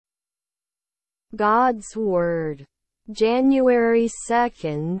God's Word. January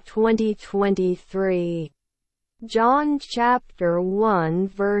 2, 2023. John chapter 1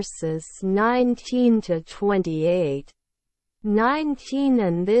 verses 19 to 28. 19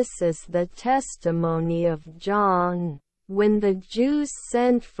 And this is the testimony of John, when the Jews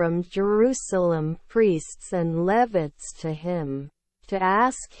sent from Jerusalem priests and Levites to him, to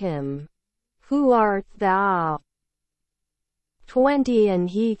ask him, Who art thou? 20 And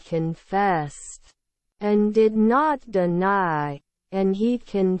he confessed, and did not deny, and he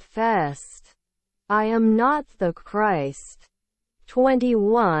confessed, I am not the Christ.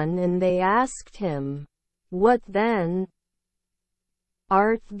 21 And they asked him, What then?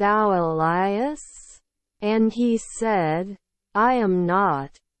 Art thou Elias? And he said, I am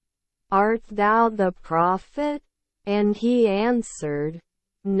not. Art thou the prophet? And he answered,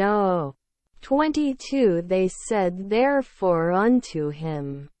 No. 22 They said therefore unto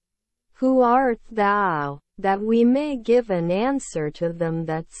him, Who art thou, that we may give an answer to them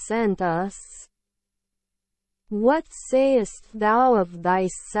that sent us? What sayest thou of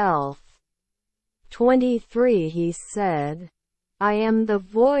thyself? 23 He said, I am the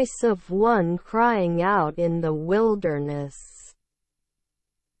voice of one crying out in the wilderness.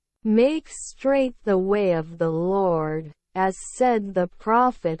 Make straight the way of the Lord, as said the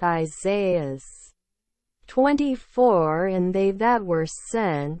prophet Isaias. 24 And they that were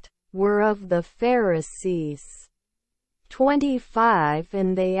sent were of the Pharisees. 25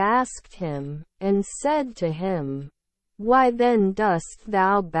 And they asked him, and said to him, Why then dost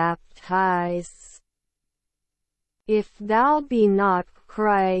thou baptize? If thou be not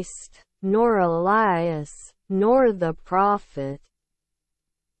Christ, nor Elias, nor the prophet.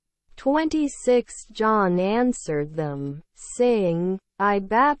 26 John answered them, saying, I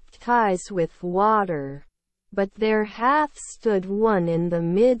baptize with water, but there hath stood one in the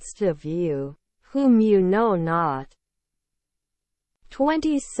midst of you, whom you know not.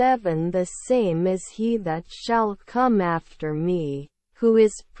 27 The same is he that shall come after me, who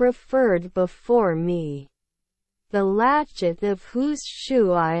is preferred before me, the latchet of whose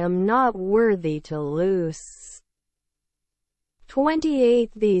shoe I am not worthy to loose.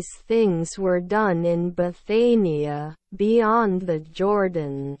 28 These things were done in Bithynia, beyond the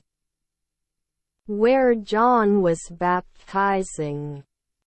Jordan, where John was baptizing.